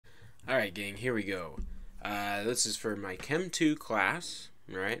Alright, gang, here we go. This is for my Chem 2 class,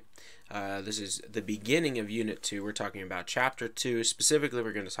 alright? This is the beginning of Unit 2. We're talking about Chapter 2. Specifically,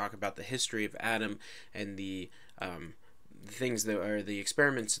 we're going to talk about the history of atom and the things that are the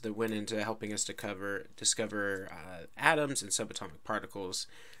experiments that went into helping us to discover atoms and subatomic particles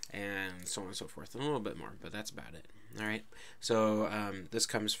and so on and so forth, and a little bit more, but that's about it. Alright, so this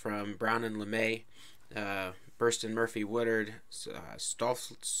comes from Brown and LeMay, Burston, Murphy, Woodard,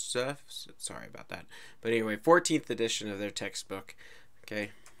 Stolfstuff, sorry about that. But anyway, 14th edition of their textbook. Okay.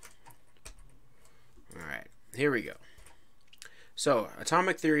 Alright, here we go. So,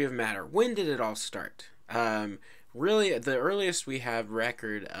 atomic theory of matter. When did it all start? Really, the earliest we have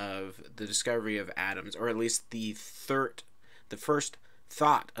record of the discovery of atoms, or at least the first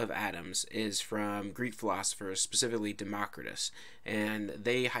thought of atoms, is from Greek philosophers, specifically Democritus, and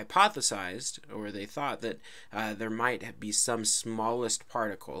they hypothesized, or they thought that there might be some smallest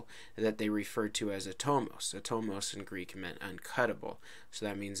particle that they referred to as atomos. Atomos in Greek meant uncuttable, so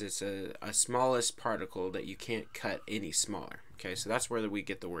that means it's a smallest particle that you can't cut any smaller. Okay, so that's where we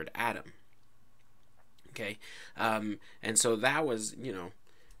get the word atom. Okay, and so that was, you know,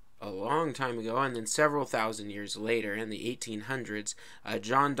 a long time ago, and then several thousand years later, in the 1800s,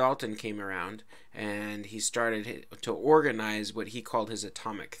 John Dalton came around, and he started to organize what he called his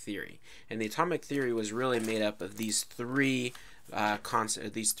atomic theory. And the atomic theory was really made up of these three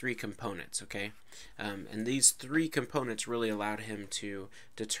components, okay? And these three components really allowed him to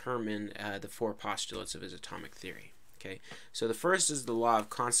determine the four postulates of his atomic theory. Okay, so the first is the law of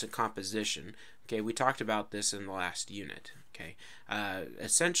constant composition. Okay, we talked about this in the last unit. Okay,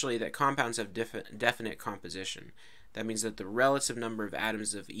 essentially that compounds have definite composition. That means that the relative number of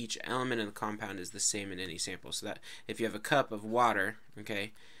atoms of each element in the compound is the same in any sample. So that if you have a cup of water,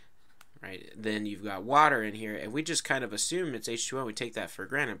 okay, right, then you've got water in here, and we just kind of assume it's H2O. We take that for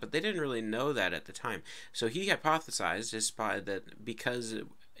granted, but they didn't really know that at the time. So he hypothesized that because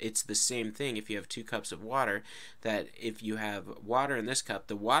it's the same thing if you have 2 cups of water, that if you have water in this cup,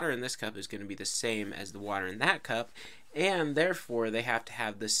 the water in this cup is going to be the same as the water in that cup, and therefore they have to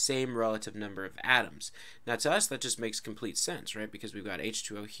have the same relative number of atoms. Now to us that just makes complete sense, right? Because we've got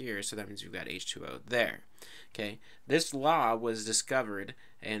H2O here, so that means we've got H2O there. Okay, this law was discovered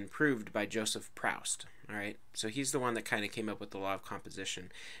and proved by Joseph Proust. Alright, so he's the one that kind of came up with the law of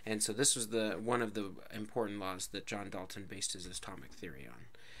composition, and so this was one of the important laws that John Dalton based his atomic theory on.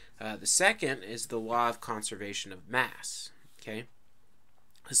 The second is the law of conservation of mass. Okay,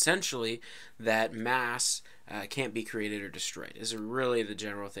 essentially that mass can't be created or destroyed is really the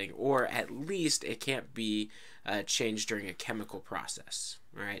general thing, or at least it can't be changed during a chemical process.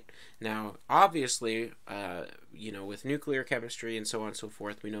 All right, now obviously you know, with nuclear chemistry and so on and so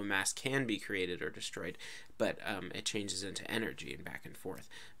forth, we know mass can be created or destroyed, but it changes into energy and back and forth.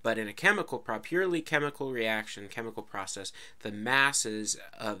 But in a purely chemical reaction, chemical process, the masses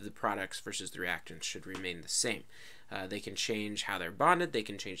of the products versus the reactants should remain the same. They can change how they're bonded, they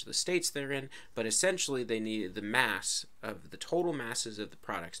can change the states they're in, but essentially they need the mass of the total masses of the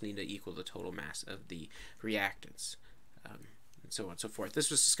products need to equal the total mass of the reactants, and so on and so forth. This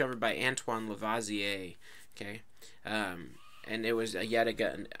was discovered by Antoine Lavoisier, okay, and it was yet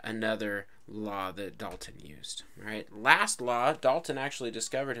again another law that Dalton used. Right, last law Dalton actually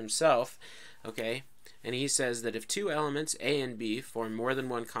discovered himself, okay, and he says that if 2 elements A and B form more than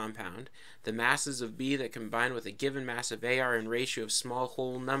one compound, the masses of B that combine with a given mass of A are in ratio of small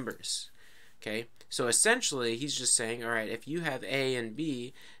whole numbers. Okay, so essentially he's just saying, all right, if you have A and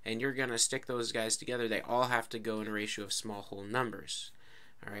B and you're going to stick those guys together, they all have to go in a ratio of small whole numbers.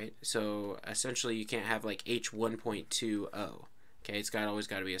 All right, so essentially you can't have like H1.20. Okay, it's always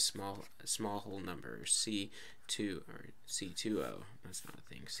got to be a small whole number, or C2 or C2O. That's not a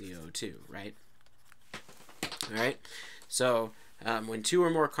thing. CO2, right? All right, so when 2 or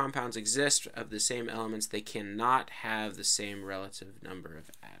more compounds exist of the same elements, they cannot have the same relative number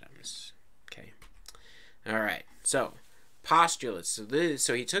of atoms. Okay, all right, so postulates.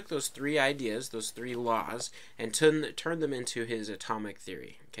 So he took those 3 ideas, those 3 laws, and turned them into his atomic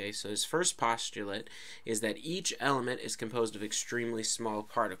theory. Okay, so his first postulate is that each element is composed of extremely small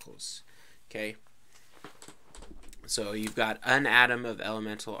particles. Okay, so you've got an atom of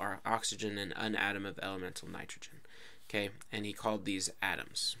elemental oxygen and an atom of elemental nitrogen. Okay, and he called these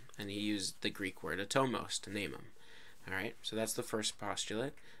atoms, and he used the Greek word atomos to name them. All right, so that's the first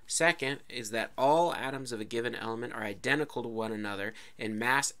postulate. Second is that all atoms of a given element are identical to one another in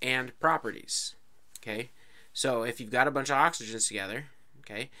mass and properties. Okay, so if you've got a bunch of oxygens together,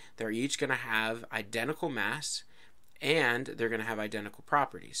 okay, they're each going to have identical mass and they're going to have identical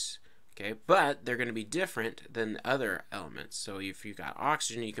properties. Okay, but they're going to be different than other elements. So if you got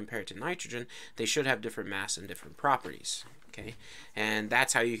oxygen, you compare it to nitrogen, they should have different mass and different properties. Okay, and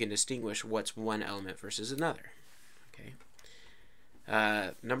that's how you can distinguish what's one element versus another. Okay.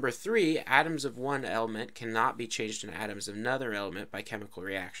 Number 3, atoms of one element cannot be changed into atoms of another element by chemical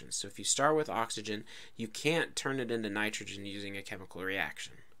reactions. So if you start with oxygen, you can't turn it into nitrogen using a chemical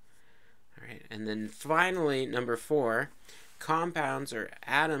reaction. All right, and then finally, number 4, compounds or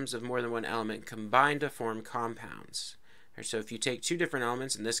atoms of more than one element combine to form compounds. Right, so if you take two different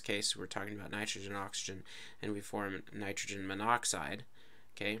elements, in this case we're talking about nitrogen and oxygen, and we form nitrogen monoxide,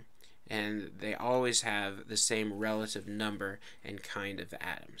 okay, and they always have the same relative number and kind of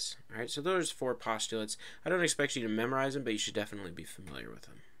atoms. All right, so those 4 postulates. I don't expect you to memorize them, but you should definitely be familiar with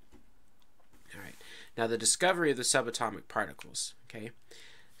them. All right, now the discovery of the subatomic particles. Okay.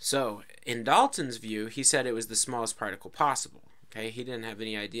 So, in Dalton's view, he said it was the smallest particle possible. Okay, he didn't have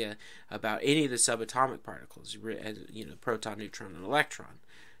any idea about any of the subatomic particles, you know, proton, neutron, and electron.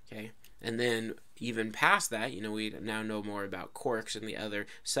 Okay, and then even past that, you know, we now know more about quarks and the other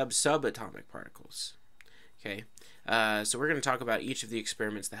subatomic particles. Okay, so we're going to talk about each of the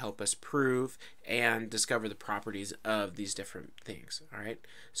experiments that help us prove and discover the properties of these different things. All right,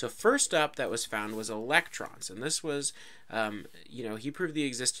 so first up that was found was electrons, and this was, you know, he proved the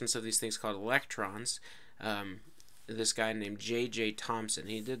existence of these things called electrons. This guy named J.J. Thomson,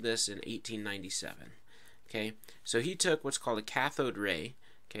 he did this in 1897. Okay, so he took what's called a cathode ray.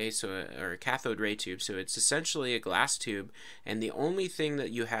 Okay, so or a cathode ray tube. So it's essentially a glass tube, and the only thing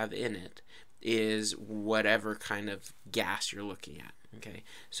that you have in it is whatever kind of gas you're looking at. Okay,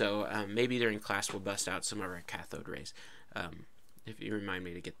 so maybe during class we'll bust out some of our cathode rays, if you remind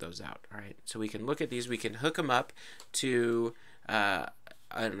me to get those out. All right, so we can look at these, we can hook them up to an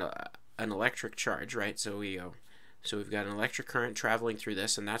electric charge, right? So we go, so we've got an electric current traveling through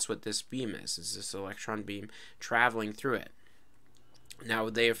this, and that's what this beam is this electron beam traveling through it.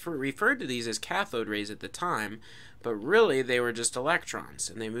 Now, they referred to these as cathode rays at the time, but really they were just electrons,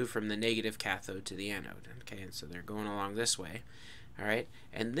 and they moved from the negative cathode to the anode. Okay, and so they're going along this way. All right,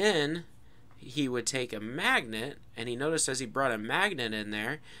 and then he would take a magnet, and he noticed as he brought a magnet in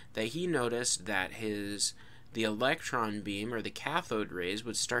there that he noticed that the electron beam, or the cathode rays,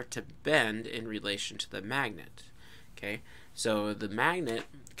 would start to bend in relation to the magnet. Okay, so the magnet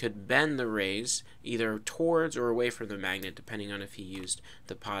could bend the rays either towards or away from the magnet, depending on if he used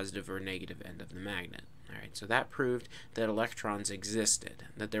the positive or negative end of the magnet. All right, so that proved that electrons existed,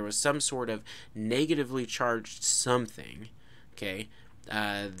 that there was some sort of negatively charged something, okay,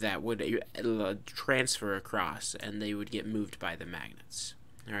 that would transfer across, and they would get moved by the magnets.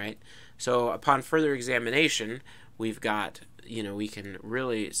 All right, so upon further examination, we've got, you know, we can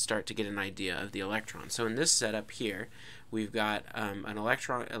really start to get an idea of the electron. So in this setup here, we've got an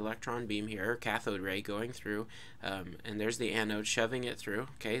electron beam here, cathode ray going through, and there's the anode shoving it through.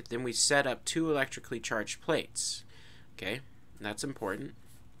 Okay, then we set up 2 electrically charged plates. Okay, that's important.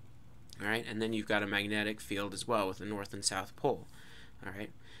 All right, and then you've got a magnetic field as well with the north and south pole. All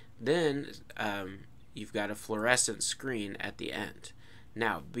right, then you've got a fluorescent screen at the end.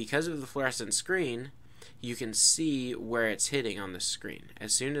 Now, because of the fluorescent screen, you can see where it's hitting on the screen.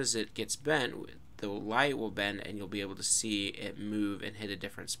 As soon as it gets bent, the light will bend, and you'll be able to see it move and hit a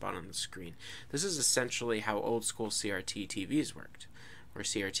different spot on the screen. This is essentially how old school CRT TVs worked, or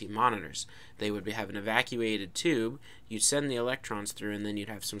CRT monitors. They would have an evacuated tube, you'd send the electrons through, and then you'd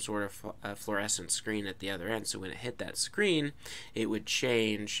have some sort of fluorescent screen at the other end. So when it hit that screen, it would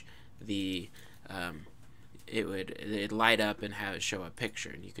change the it'd light up and have it show a picture,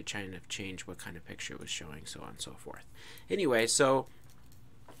 and you could kind of change what kind of picture it was showing, so on and so forth. Anyway, so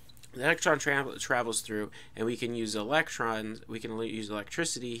the electron travels through, and we can use use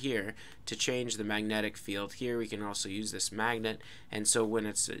electricity here to change the magnetic field here. We can also use this magnet, and so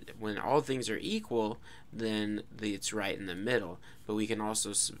when all things are equal, then it's right in the middle. But we can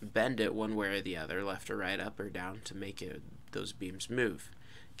also bend it one way or the other, left or right, up or down, to make those beams move.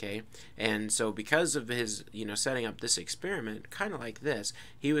 Okay, and so because of his, setting up this experiment, kind of like this,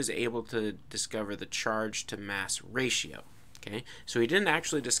 he was able to discover the charge to mass ratio. Okay, so he didn't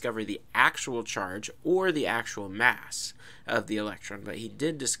actually discover the actual charge or the actual mass of the electron, but he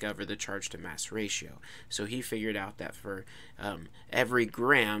did discover the charge to mass ratio. So he figured out that for every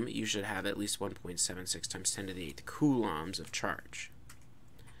gram, you should have at least 1.76 times 10 to the 8th coulombs of charge.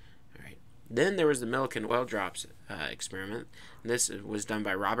 Then there was the Millikan oil drops experiment. This was done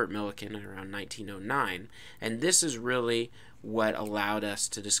by Robert Millikan around 1909, and this is really what allowed us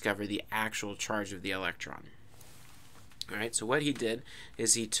to discover the actual charge of the electron. All right, so what he did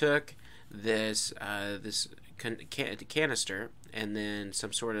is he took this canister and then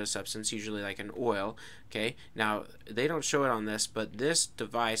some sort of substance, usually like an oil. Okay, now they don't show it on this, but this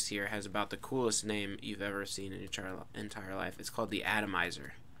device here has about the coolest name you've ever seen in your entire life. It's called the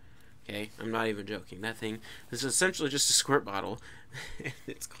atomizer. Okay, I'm not even joking. That thing, this is essentially just a squirt bottle.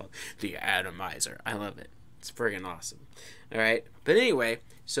 It's called the atomizer. I love it. It's friggin' awesome. Alright, but anyway,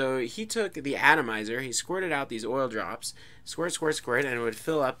 so he took the atomizer, he squirted out these oil drops, squirt, squirt, squirt, and it would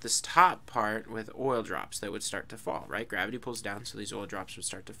fill up this top part with oil drops that would start to fall, right? Gravity pulls down, so these oil drops would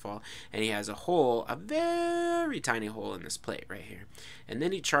start to fall, and he has a hole, a very tiny hole in this plate right here. And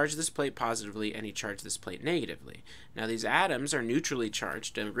then he charged this plate positively, and he charged this plate negatively. Now these atoms are neutrally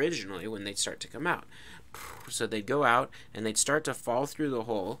charged originally when they start to come out. So they'd go out, and they'd start to fall through the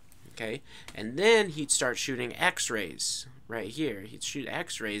hole, okay? And then he'd start shooting X-rays right here. He'd shoot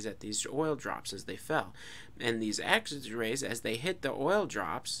X-rays at these oil drops as they fell. And these X-rays, as they hit the oil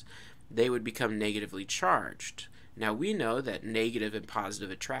drops, they would become negatively charged. Now we know that negative and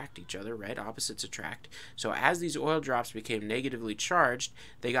positive attract each other, right? Opposites attract. So as these oil drops became negatively charged,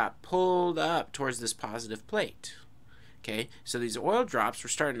 they got pulled up towards this positive plate. Okay? So these oil drops were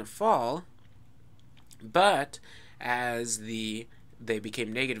starting to fall, but as they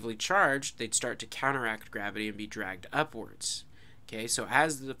became negatively charged, they'd start to counteract gravity and be dragged upwards. Okay, so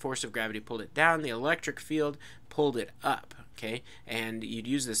as the force of gravity pulled it down, the electric field pulled it up. Okay, and you'd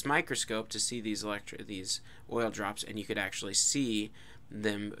use this microscope to see these oil drops, and you could actually see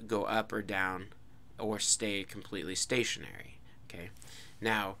them go up or down or stay completely stationary. Okay,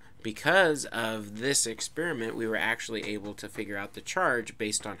 now because of this experiment, we were actually able to figure out the charge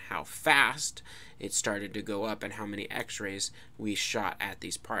based on how fast it started to go up and how many X-rays we shot at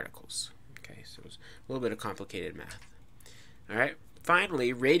these particles. Okay, so it was a little bit of complicated math. All right,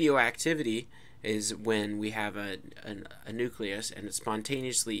 finally, radioactivity is when we have a nucleus and it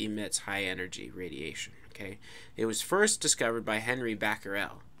spontaneously emits high energy radiation. Okay, it was first discovered by Henry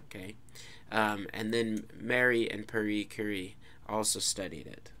Becquerel. Okay, and then Marie and Marie Curie also studied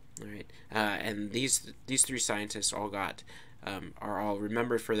it. All right, and these three scientists all are all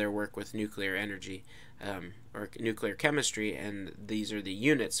remembered for their work with nuclear energy or nuclear chemistry, and these are the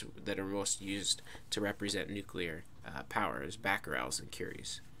units that are most used to represent nuclear power, as Becquerel's and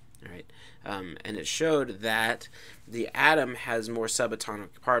Curie's. All right, and it showed that the atom has more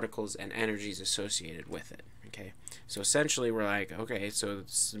subatomic particles and energies associated with it. Okay, so essentially we're like, okay, so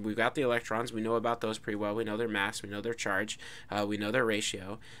we've got the electrons, we know about those pretty well, we know their mass, we know their charge, we know their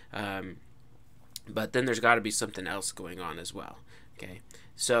ratio, but then there's got to be something else going on as well. Okay,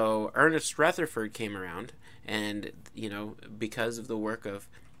 so Ernest Rutherford came around, and because of the work of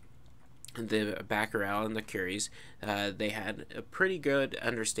the Becquerel and the Curies, they had a pretty good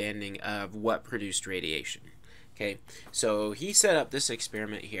understanding of what produced radiation. Okay, so he set up this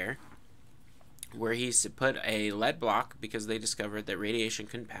experiment here where he put a lead block, because they discovered that radiation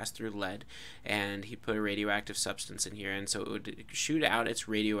couldn't pass through lead, and he put a radioactive substance in here, and so it would shoot out its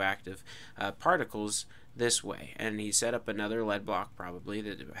radioactive particles this way. And he set up another lead block, probably,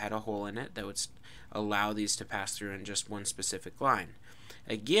 that had a hole in it that would allow these to pass through in just one specific line.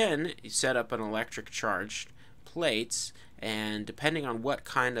 Again, he set up an electric charged plates, and depending on what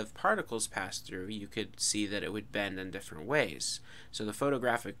kind of particles passed through, you could see that it would bend in different ways. So the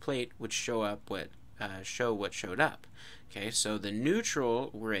photographic plate would show what showed up. Okay, so the neutral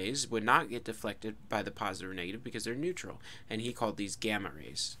rays would not get deflected by the positive or negative because they're neutral, and he called these gamma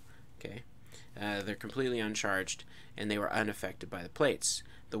rays. Okay, they're completely uncharged, and they were unaffected by the plates.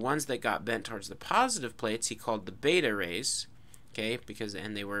 The ones that got bent towards the positive plates, he called the beta rays. Okay,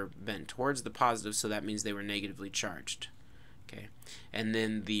 and they were bent towards the positive, so that means they were negatively charged. Okay, and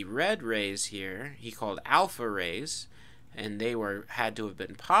then the red rays here, he called alpha rays, and they had to have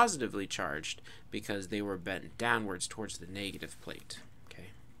been positively charged because they were bent downwards towards the negative plate.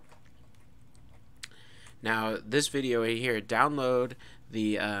 Okay. Now this video here, download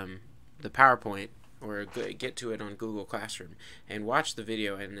the PowerPoint, or get to it on Google Classroom and watch the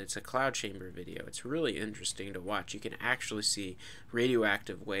video, and it's a cloud chamber video. It's really interesting to watch. You can actually see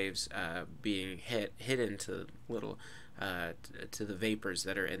radioactive waves being hit into little to the vapors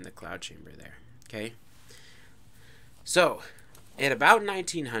that are in the cloud chamber there. Okay, so at about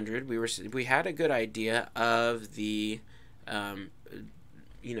 1900 we had a good idea of the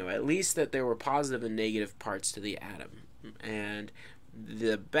at least that there were positive and negative parts to the atom, and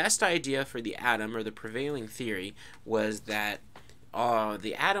the best idea for the atom, or the prevailing theory, was that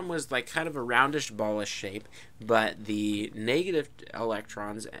the atom was like kind of a roundish ballish shape, but the negative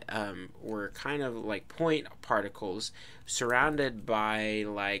electrons were kind of like point particles surrounded by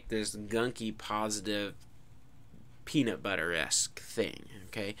like this gunky positive peanut butter-esque thing,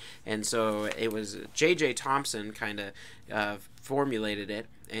 okay? And so it was J.J. Thomson kind of formulated it,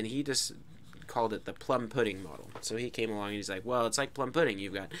 and he just called it the plum pudding model. So he came along and he's like, well, it's like plum pudding.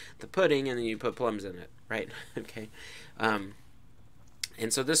 You've got the pudding and then you put plums in it, right? Okay.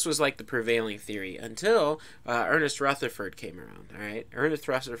 And so this was like the prevailing theory until Ernest Rutherford came around. All right, Ernest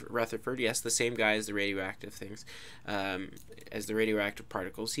Rutherford, yes, the same guy as the radioactive things, as the radioactive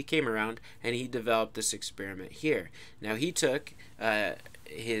particles. He came around and he developed this experiment here. Now he took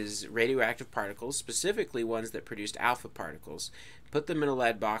his radioactive particles, specifically ones that produced alpha particles, put them in a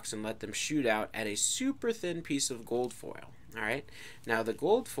lead box and let them shoot out at a super thin piece of gold foil. All right. Now the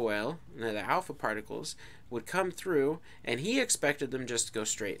gold foil, the alpha particles, would come through, and he expected them just to go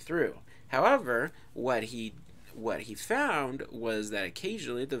straight through. However, what he found was that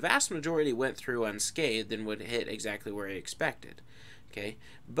occasionally the vast majority went through unscathed and would hit exactly where he expected. Okay,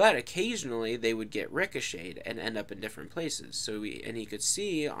 but occasionally they would get ricocheted and end up in different places. So he could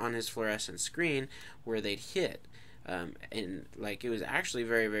see on his fluorescent screen where they'd hit. And like, it was actually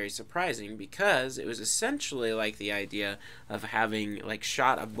very, very surprising, because it was essentially like the idea of having like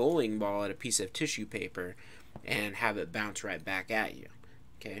shot a bowling ball at a piece of tissue paper and have it bounce right back at you.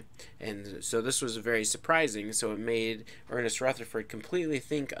 Okay, and so this was very surprising. So it made Ernest Rutherford completely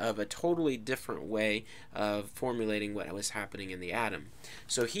think of a totally different way of formulating what was happening in the atom.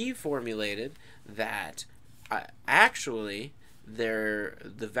 So he formulated that actually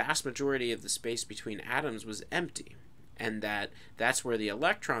the vast majority of the space between atoms was empty, and that's where the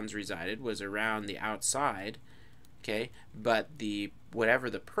electrons resided, was around the outside. Okay, but whatever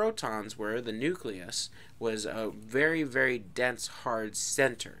the protons were, the nucleus, was a very, very dense, hard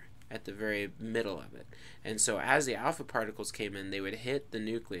center at the very middle of it. And so as the alpha particles came in, they would hit the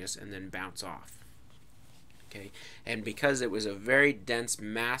nucleus and then bounce off. Okay, and because it was a very dense,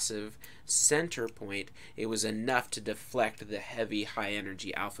 massive center point, it was enough to deflect the heavy,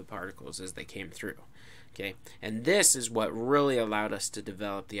 high-energy alpha particles as they came through. Okay, and this is what really allowed us to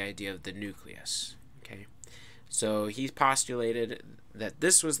develop the idea of the nucleus. Okay, so he postulated that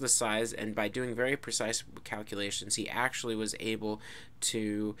this was the size, and by doing very precise calculations, he actually was able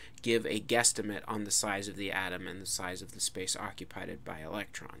to give a guesstimate on the size of the atom and the size of the space occupied by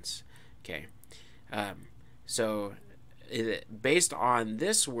electrons. Okay. So based on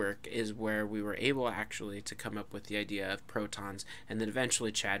this work is where we were able actually to come up with the idea of protons, and then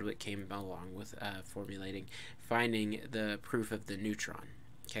eventually Chadwick came along with finding the proof of the neutron.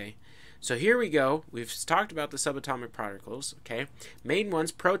 Okay, so here we go. We've talked about the subatomic particles. Okay, main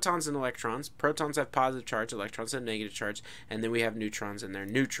ones, protons and electrons. Protons have positive charge, electrons have negative charge, and then we have neutrons, and they're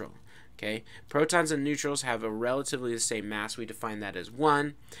neutral. Okay, protons and neutrals have a relatively the same mass. We define that as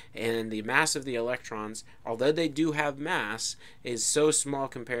 1, and the mass of the electrons, although they do have mass, is so small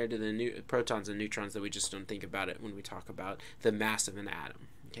compared to the protons and neutrons that we just don't think about it when we talk about the mass of an atom.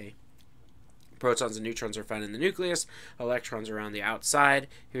 Okay, protons and neutrons are found in the nucleus, electrons are on the outside.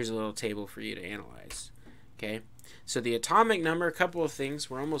 Here's a little table for you to analyze. Okay, so the atomic number, a couple of things.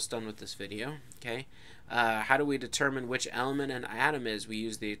 We're almost done with this video. Okay. How do we determine which element an atom is? We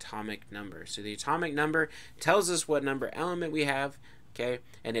use the atomic number. So the atomic number tells us what number element we have, okay,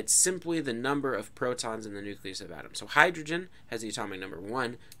 and it's simply the number of protons in the nucleus of atoms. So hydrogen has the atomic number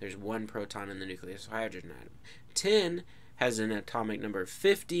 1. There's 1 proton in the nucleus of hydrogen atom. Tin has an atomic number of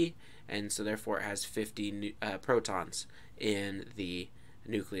 50, and so therefore it has 50 protons in the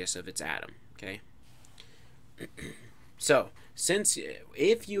nucleus of its atom, okay? So,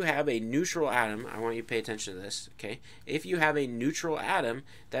 if you have a neutral atom, I want you to pay attention to this, okay? If you have a neutral atom,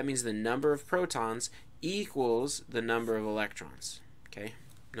 that means the number of protons equals the number of electrons, okay?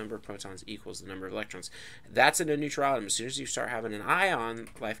 Number of protons equals the number of electrons. That's in a neutral atom. As soon as you start having an ion,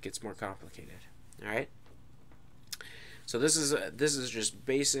 life gets more complicated, all right? So this is just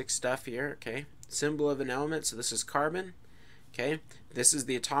basic stuff here, okay? Symbol of an element, so this is carbon. Okay, this is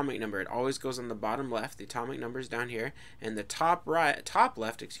the atomic number. It always goes on the bottom left. The atomic number is down here, and the top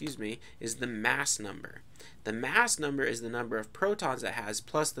left, excuse me, is the mass number. The mass number is the number of protons it has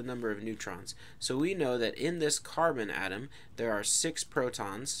plus the number of neutrons. So we know that in this carbon atom there are 6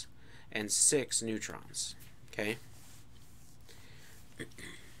 protons and 6 neutrons. Okay.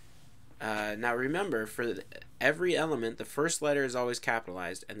 Now remember, for every element, the first letter is always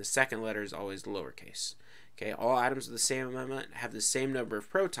capitalized, and the second letter is always lowercase. Okay, all atoms of the same element have the same number of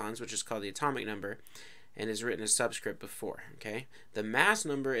protons, which is called the atomic number, and is written as subscript before. Okay, the mass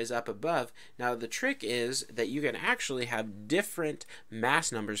number is up above. Now the trick is that you can actually have different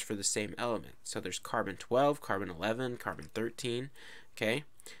mass numbers for the same element. So there's carbon 12, carbon 11, carbon 13, okay,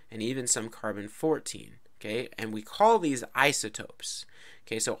 and even some carbon 14. Okay, and we call these isotopes.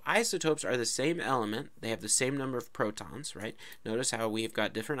 Okay, so isotopes are the same element. They have the same number of protons, right? Notice how we've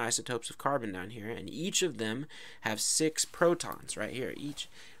got different isotopes of carbon down here, and each of them have 6 protons right here.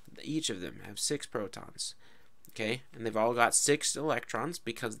 Each of them have 6 protons. Okay, and they've all got 6 electrons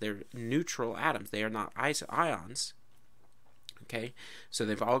because they're neutral atoms. They are not ions. Okay, so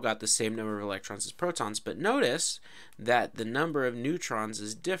they've all got the same number of electrons as protons, but notice that the number of neutrons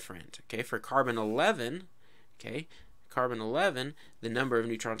is different. Okay, for carbon 11, okay, the number of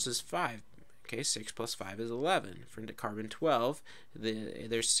neutrons is 5. Okay, 6 plus 5 is 11. For carbon 12,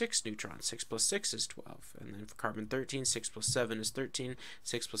 there's 6 neutrons. 6 plus 6 is 12. And then for carbon 13, 6 plus 7 is 13.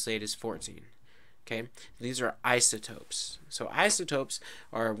 6 plus 8 is 14. Okay, these are isotopes. So isotopes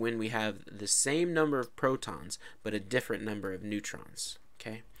are when we have the same number of protons but a different number of neutrons.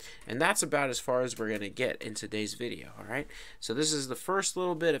 Okay, and that's about as far as we're going to get in today's video. All right, so this is the first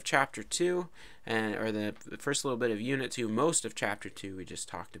little bit of chapter 2, or the first little bit of unit 2. Most of chapter 2 we just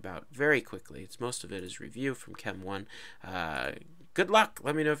talked about very quickly. Most of it is review from Chem 1. Good luck.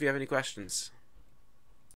 Let me know if you have any questions.